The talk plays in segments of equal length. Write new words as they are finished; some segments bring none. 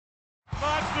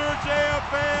Jam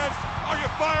fans, are you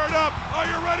fired up? Are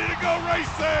you ready to go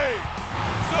racing?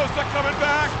 Sosa coming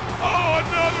back. Oh,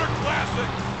 another classic.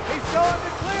 He's showing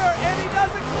the clear, and he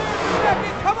doesn't clear the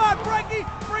second. Come on, Frankie,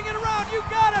 bring it around. You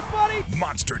got it, buddy.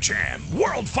 Monster Jam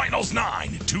World Finals 9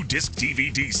 2-disc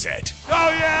DVD set. Oh,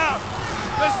 yeah.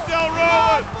 They're still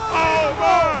rolling. Oh,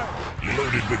 my.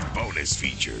 Loaded with bonus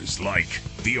features like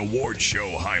the award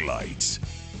show highlights,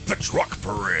 the truck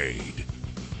parade,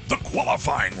 the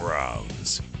qualifying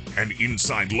rounds, an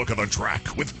inside look at the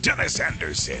track with Dennis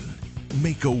Anderson,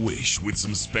 Make a Wish with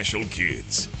some special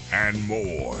kids, and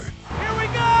more. Here we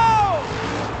go!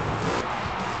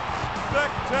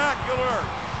 Spectacular.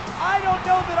 I don't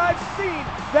know that I've seen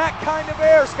that kind of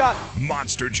air, Scott.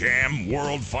 Monster Jam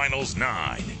World Finals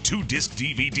 9 2-disc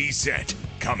DVD set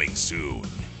coming soon.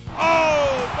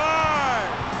 Oh, my.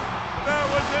 That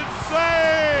was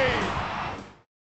insane.